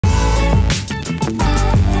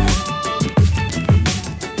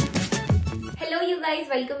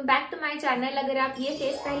Welcome back to my channel. अगर आप ये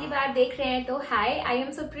फेस पहली बार देख रहे हैं तो हाय, I am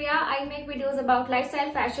Supriya. I make videos about lifestyle,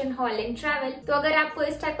 fashion, hall and travel. तो अगर आपको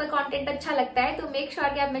इस टाइप का कंटेंट अच्छा लगता है तो मेक श्योर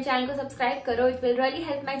कि आप मेरे चैनल को सब्सक्राइब करो। It will really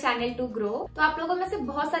help my channel to grow. तो आप लोगों में से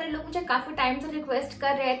बहुत सारे लोग मुझे काफी टाइम से रिक्वेस्ट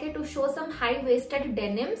कर रहे थे to show some high waisted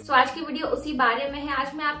denims. तो आज की वीडियो उसी बारे में है।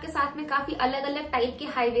 आज मैं आपके साथ में काफी अलग अलग टाइप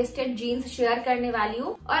के हाई वेस्टेड जीन्स शेयर करने वाली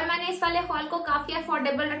हूँ और मैंने इस वाले हॉल को काफी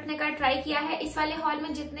अफोर्डेबल रखने का ट्राई किया है। इस वाले हॉल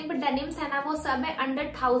में जितने भी डेनिम्स है ना वो सब है अंडर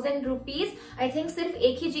 1000 रुपीज। आई थिंक सिर्फ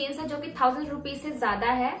एक ही जीन्स है जो कि 1000 रुपीज से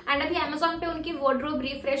ज्यादा है। एंड अभी Amazon पे उनकी वार्डरोब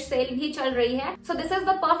रिफ्रेश सेल भी चल रही है। So this is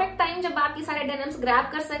the perfect time जब आप ये सारे डेनिम्स ग्रैब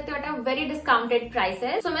कर सकते हो at a very discounted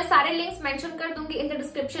prices. सो मैं सारे लिंक्स मेंशन कर दूंगी in the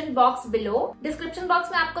description box below. Description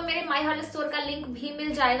box में आपको मेरे माई हॉल स्टोर का लिंक भी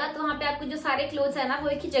मिल जाएगा। तो वहाँ पे आपको जो सारे क्लोथ्स है ना वो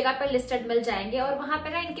एक ही जगह पर लिस्टेड मिल जाएंगे और वहाँ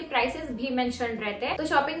पे ना इनके प्राइसेस भी मेंशन रहते हैं। तो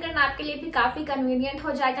शॉपिंग करना आपके लिए भी काफी कन्वीनियंट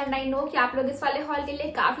हो जाएगा। एंड आई नो कि आप लोग इस वाले हॉल के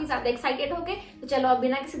लिए काफी ज्यादा एक्साइटेड हो गए। तो चलो अब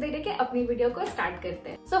बिना किसी देरी के अपनी वीडियो को स्टार्ट करते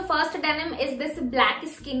हैं। So first denim is this black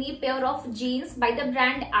skinny pair of jeans by the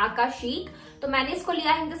brand Akashic. तो मैंने इसको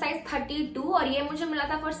लिया है इन द साइज 32 और ये मुझे मिला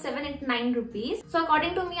था for 789 rupees. So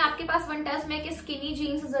according to me आपके पास विंटर्स में एक स्किनी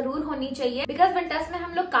जीन्स जरूर होनी चाहिए बिकॉज विंटर्स में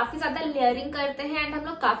हम लोग काफी ज्यादा लेयरिंग करते हैं एंड हम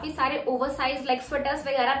लोग काफी सारे ओवरसाइज लाइक स्वेटर्स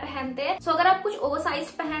वगैरह पहनते हैं। सो अगर आप कुछ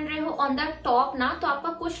ओवरसाइज पहन रहे हो ऑन द टॉप ना तो आपका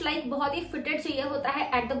कुछ लाइक बहुत ही फिटेड चाहिए होता है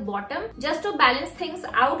at the bottom just to balance things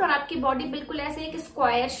out और आपकी बॉडी बिल्कुल ऐसे एक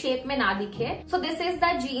स्क्वायर शेप में ना दिखे। So this is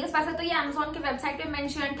the jeans. वैसे तो ये Amazon के वेबसाइट पे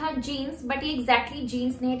मेंशन था जीन्स बट ये एग्जैक्टली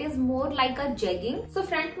जीन्स नहीं, it is more like a jegging. So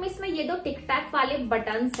front में इसमें ये दो टिक टैक वाले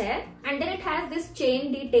बटन्स है and then it has this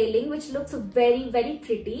chain detailing which looks very very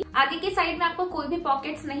pretty. आगे की साइड में आपको कोई भी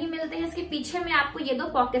पॉकेट्स नहीं मिलते हैं। इसके पीछे में आपको ये दो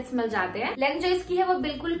पॉकेट्स मिल जाते हैं। लेंथ जो इसकी है वो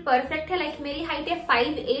बिल्कुल परफेक्ट है। लाइक मेरी हाइट है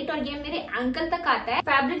 5'8" और ये मेरे एंकल तक आता है।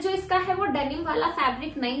 फैब्रिक जो इसका है वो डेनिम वाला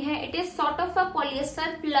फैब्रिक नहीं है। It is sort of a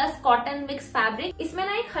polyester plus cotton mix fabric. इसमें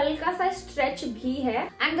ना एक हल्का सा स्ट्रेच भी है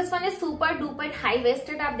and this one is super duper high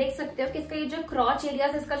waisted. आप देख सकते हो कि इसका ये जो क्रॉच एरिया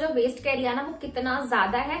इसका जो वेस्ट का एरिया ना वो कितना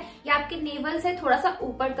ज्यादा है। ये आपके नेवल से थोड़ा सा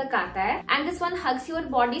ऊपर तक आता है and this one hugs your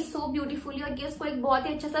body so beautifully और ये उसको एक बहुत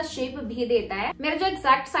ही अच्छा सा शेप भी देता है। मेरा जो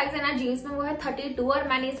एग्जैक्ट साइज है ना जीन्स में वो है 32 और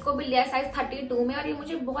मैंने इसको भी लिया साइज 32 में और ये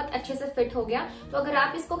मुझे बहुत अच्छे से फिट हो गया। तो अगर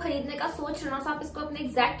आप इसको खरीदने का सोच रहे हो तो आप इसको अपने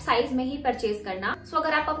एग्जैक्ट साइज में ही परचेज करना। सो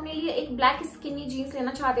अगर आप अपने लिए एक ब्लैक स्किनी जीन्स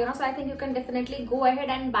लेना चाहते हो ना सो I think you can definitely go ahead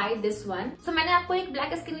and by this one. सो मैंने आपको एक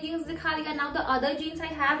ब्लैक स्किनी जीन्स दिखा दिया। Now the other jeans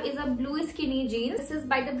I have is a blue skinny jeans. This is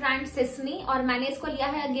by the brand Sisne और मैंने इसको लिया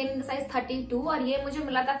है अगेन इन साइज 32 और ये मुझे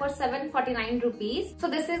मिला था for 749 rupees. So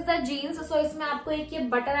this is the jeans. सो इसमें आपको एक ये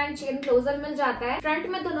बटन एंड चेन क्लोजर मिल जाता है। फ्रंट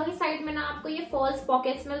में दोनों ही साइड में ना आपको ये फॉल्स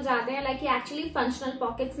पॉकेट्स मिल जाते हैं। लाइक ये एक्चुअली फंक्शनल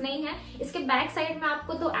पॉकेट्स नहीं है। इसके बैक साइड में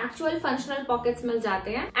आपको दो एक्चुअल फंक्शनल पॉकेट्स मिल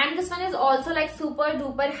जाते हैं and this one is also like super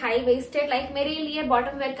duper high waisted. Like मेरे लिए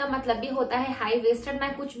बॉटम वेयर का मतलब भी होता है हाई वेस्टेड।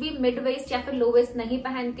 मैं कुछ भी मिड वेस्ट या फिर लो वेस्ट नहीं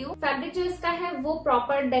पहनती हूँ। फैब्रिक जो इसका है वो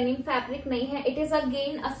प्रॉपर डेनिम फैब्रिक नहीं है। It is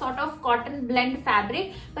again a sort of cotton blend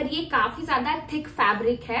fabric पर ये काफी ज्यादा थिक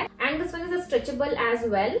फैब्रिक है and this one is stretchable as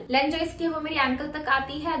well. Length जो इसकी है वो मेरी एंकल तक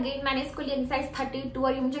आती है। अगेन मैंने इसको लिया साइज 32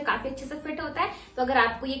 और ये मुझे काफी अच्छे से फिट होता है। तो अगर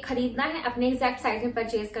आपको ये खरीदना है अपने एग्जैक्ट साइज में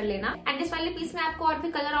परचेज कर लेना। एंड इस वाले पीस में आपको और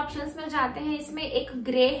भी कलर ऑप्शंस मिल जाते हैं। इसमें एक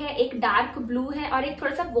ग्रे है, एक डार्क ब्लू है और एक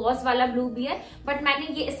थोड़ा सा वॉश वाला ब्लू भी है बट मैंने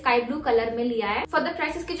ये स्काई ब्लू कलर में लिया है। फॉर द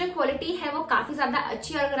प्राइसेस की जो क्वालिटी है वो काफी ज्यादा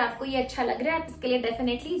अच्छी है और अगर आपको ये अच्छा लग रहा है आप इसके लिए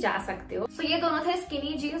डेफिनेटली जा सकते हो। सो ये दोनों थे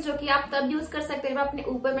स्किनी जीन्स जो कि आप तब यूज कर सकते हो अपने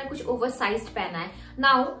ऊपर में कुछ ओवरसाइज्ड पहना है।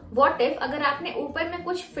 नाउ व्हाट इफ अगर आपने ऊपर में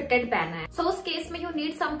कुछ फिटेड पहना है सो उस केस में you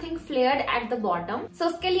need something flared at the bottom. सो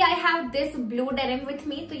उसके लिए I have this blue denim with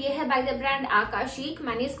me. तो ये है बाय द ब्रांड आकाशिक।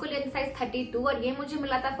 मैंने इसको लिया साइज 32 और ये मुझे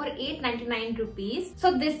मिला था for 899 rupees.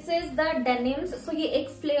 So this is the denims. सो ये एक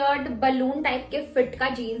फ्लेयर्ड बलून टाइप के फिट का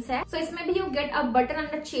जीन्स है। सो इसमें भी you get a button and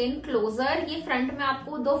a chain closure. ये फ्रंट में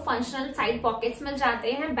आपको दो फंक्शनल साइड पॉकेट्स मिल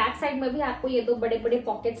जाते हैं। बैक साइड में भी आपको ये दो बड़े बड़े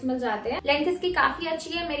पॉकेट्स मिल जाते हैं। लेंथ इसकी काफी अच्छी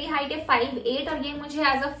है। मेरी हाइट है 5'8" और ये मुझे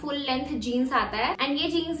as a full length jeans आता है एंड ये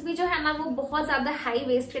जीन्स भी जो है ना वो बहुत ज्यादा हाई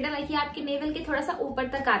वेस्टेड है। लाइक ये आपके नेवल के थोड़ा सा ऊपर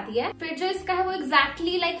तक आती है। फिर जो इसका है वो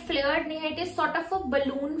एग्जैक्टली लाइक फ्लेयर्ड नहीं है। It is sort of a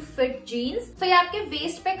balloon fit jeans. तो ये आपके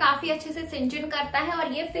वेस्ट पे काफी अच्छे से सिंचन करता है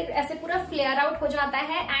और ये फिर ऐसे पूरा फ्लेयर आउट हो जाता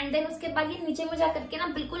है एंड देन उसके बाद ये नीचे में जाकर के ना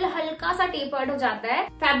बिल्कुल हल्का सा टेपर्ड हो जाता है।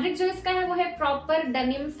 फैब्रिक जो इसका है वो है proper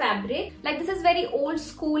denim fabric. Like this is very old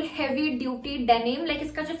school heavy duty denim. Like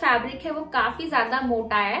इसका जो फैब्रिक फैब्रिक है वो काफी ज्यादा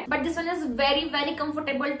मोटा है, but this one is very very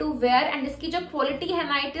comfortable to where and इसकी जो क्वालिटी है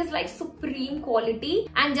ना, it is like supreme quality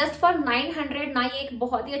and just for 900 ना ये एक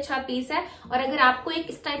बहुत ही अच्छा पीस है। और अगर आपको एक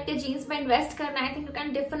इस टाइप के जीन्स में इन्वेस्ट करना है, you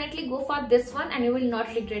can definitely go for this one and you will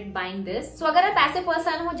not regret buying this. सो अगर आप ऐसे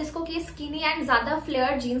पर्सन हो जिसको कि स्किनी एंड ज्यादा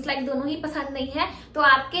फ्लेयर जीन्स लाइक दोनों ही पसंद नहीं है, तो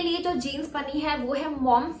आपके लिए जो जीन्स बनी है वो है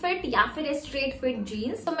मॉम फिट या फिर स्ट्रेट फिट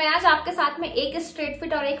जीन्स। तो मैं आज आपके साथ में एक स्ट्रेट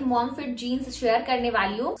फिट और एक मॉम फिट जीन्स शेयर करने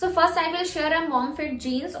वाली हूँ। So first I will share a mom fit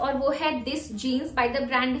jeans और वो है this jeans by the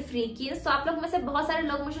brand फ्रीकिन्स। तो आप लोग में से बहुत सारे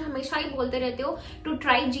लोग मुझे हमेशा ही बोलते रहते हो to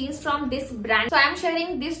try jeans from this brand. So I am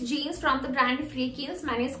sharing this jeans from the brand फ्रीकिन्स।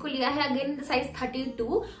 मैंने इसको लिया है अगेन साइज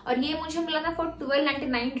 32 और ये मुझे मिला था फॉर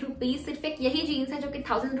 1299 रुपीज। सिर्फ एक यही जीन्स है जो कि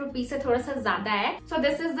 1000 रुपीज से थोड़ा सा ज्यादा है। So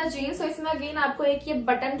this is the jeans. सो इसमें अगेन आपको एक ये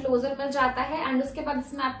बटन क्लोजर मिल जाता है एंड उसके बाद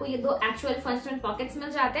इसमें आपको ये दो एक्चुअल फंक्शनल पॉकेट्स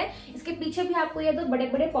मिल जाते हैं। इसके पीछे भी आपको ये दो बड़े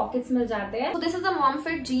बड़े पॉकेट्स मिल जाते हैं। तो this is a mom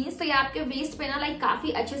fit jeans. तो ये आपके वेस्ट पे ना लाइक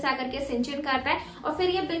काफी अच्छे से आकर के सिंच इन करता है और फिर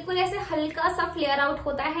ये बिल्कुल ऐसे हल्का सा फ्लेयर आउट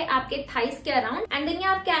होता है आपके थाइस के अराउंड एंड देन ये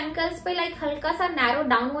आपके एंकल्स पे लाइक हल्का सा नैरो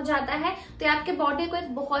डाउन हो जाता है। तो ये आपके बॉडी को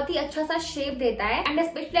एक बहुत ही अच्छा सा शेप देता है एंड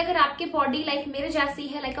स्पेशली अगर आपकी बॉडी लाइक मेरे जैसी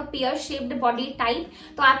है, लाइक अ पियर शेप्ड बॉडी टाइप,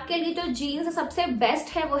 तो आपके लिए जो जीन्स सबसे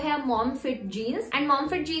बेस्ट है वो है mom fit jeans. And mom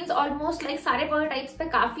fit jeans almost like सारे बॉडी टाइप्स पे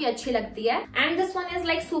काफी अच्छी लगती है and this one is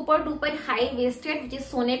like super duper high waisted which is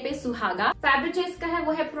सोने पे सुहागा। फैब्रिक जो इसका है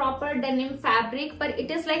वो है प्रॉपर डेनिम फैब्रिक, पर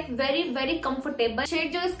it is like very very comfortable.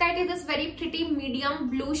 Shade जो इसका it is very pretty medium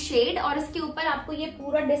blue shade और इसके ऊपर आपको ये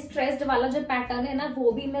पूरा डिस्ट्रेस्ड वाला जो पैटर्न है ना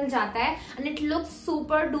वो भी मिल जाता है and it looks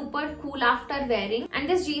super duper cool after wearing. And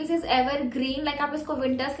this jeans is ever green, like आप इसको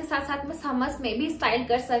विंटर्स के साथ साथ में समर्स में भी स्टाइल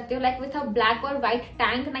कर सकते हो, लाइक विथ अ ब्लैक और व्हाइट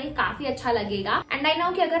टैंक ना, ये काफी अच्छा लगेगा। एंड आई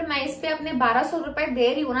नो कि अगर मैं इस पे अपने 1200 रुपए दे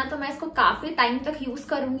रही हूँ ना, तो मैं इसको काफी टाइम तक यूज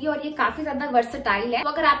करूंगी और ये काफी ज्यादा वर्सेटाइल है। तो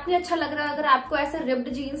अगर आपको अच्छा लग रहा है, अगर आपको ऐसे रिप्ड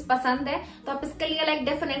जीन्स पसंद है, तो आप इसके लिए लाइक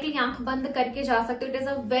डेफिनेटली आंख बंद करके जा सकते हो। It is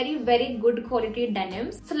a very very good quality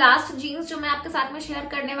denims. So last jeans जो मैं आपके साथ में शेयर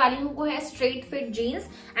करने वाली हूँ वो है straight fit jeans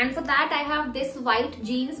and for that I have this white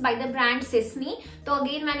jeans by the brand Sisne. तो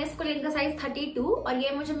अगेन मैंने इसको लिया साइज 32 और ये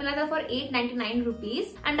मुझे मिला था फॉर 899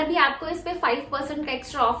 रुपीज एंड अभी आपको इस पे 5% का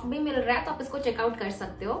एक्स्ट्रा ऑफ भी मिल रहा है, तो आप इसको चेकआउट कर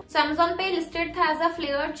सकते हो। सो अमेज़न पे लिस्टेड था एज अ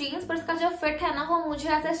फ्लेयर जीन्स, पर इसका जो फिट है ना वो मुझे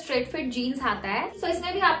as a straight fit jeans आता है। सो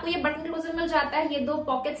इसमें भी आपको ये बटन क्लोजर मिल जाता है, ये दो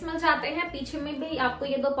पॉकेट्स मिल जाते हैं, पीछे में भी आपको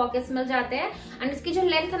ये दो पॉकेट्स मिल जाते हैं एंड इसकी जो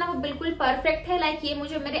लेंथ है ना वो बिल्कुल परफेक्ट है, लाइक ये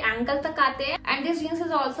मुझे मेरे एंकल तक आते हैं and this jeans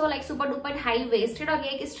is also like super duper high waisted और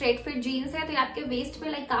ये एक स्ट्रेट फिट जीन्स है। तो ये आपके वेस्ट पे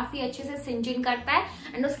लाइक काफी अच्छे से सिंच इन करता है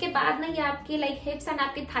एंड उसके बाद ना ये आपके लाइक हिप्स एंड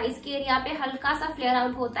आपके थाइस के एरिया पे हल्का सा फ्लेयर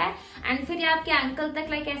आउट होता है एंड फिर ये आपके एंकल तक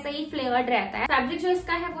लाइक ऐसा ही फ्लेवर्ड रहता है। फैब्रिक जो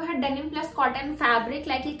इसका है वो है denim plus cotton fabric,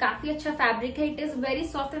 like ये काफी अच्छा फैब्रिक है। It is very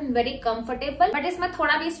soft and very comfortable, but इसमें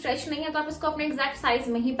थोड़ा भी स्ट्रेच नहीं है, तो आप इसको अपने एग्जैक्ट साइज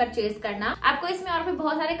में ही परचेज करना। आपको इसमें और भी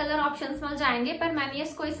बहुत सारे कलर ऑप्शंस मिल जाएंगे, पर मैंने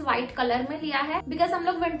इसको इस व्हाइट कलर में लिया है बिकॉज हम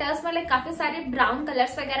लोग विंटर्स में लाइक काफी सारे ब्राउन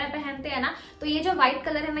कलर्स वगैरह पहनते हैं ना, तो ये जो व्हाइट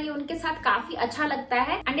कलर है ना ये उनके साथ काफी अच्छा लगता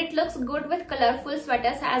है and it looks good with colourful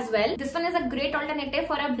sweaters as well. This one is a great alternative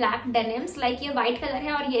for a black denims, like ये व्हाइट कलर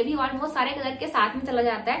है और ये भी ऑलमोस्ट सारे कलर के साथ में चला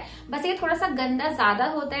जाता है, बस ये थोड़ा सा गंदा ज्यादा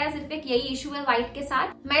होता है, सिर्फ एक यही इशू है व्हाइट के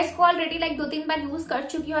साथ। मैं इसको ऑलरेडी लाइक 2-3 बार यूज कर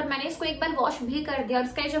चुकी हूँ और मैंने इसको एक बार वॉश भी कर दिया और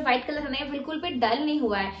इसका जो व्हाइट कलर है ना बिल्कुल भी डल नहीं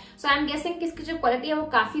हुआ है। सो आई एम गेसिंग कि इसकी जो क्वालिटी है वो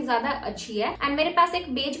काफी ज्यादा अच्छी है। एंड मेरे पास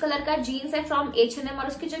एक बेज कलर का जीन्स है फ्रॉम H&M और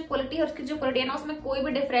उसकी जो क्वालिटी है उसकी जो क्वालिटी है ना उसमें कोई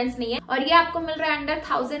भी डिफरेंस नहीं है और ये आपको मिल रहा है under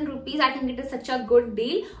 1000 rupees. I think it is such a good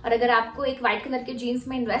deal और अगर आपको एक व्हाइट कलर के जीन्स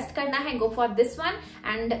में इन्वेस्ट करना है, go for this one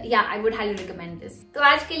and या I would highly recommend this. तो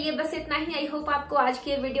आज के लिए बस इतना ही। आई होप आपको आज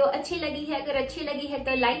की वीडियो अच्छी लगी है। अगर अच्छी लगी है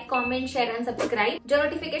तो like, comment, share and subscribe. जो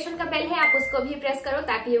नोटिफिकेशन का बेल है आप उसको भी प्रेस करो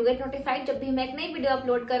ताकि यू गेट नोटिफाइड जब भी मैं एक नई वीडियो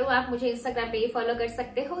अपलोड करूँ। आप मुझे इंस्टाग्राम पे फॉलो कर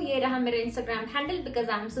सकते हो, ये रहा मेरा Instagram handle because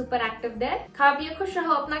I am super active there. खा पिए, खुश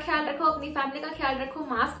रहो, अपना ख्याल रखो, अपनी फैमिली का ख्याल रखो,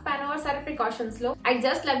 मास्क पहनो और सारे precautions low. I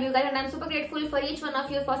just love you guys and I am super grateful for each one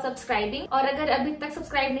of you for subscribing. और अगर अभी तक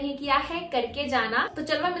सब्सक्राइब नहीं किया है करके जाना। तो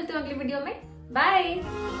चलो मैं मिलती हूँ अगली वीडियो में।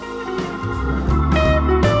 बाय।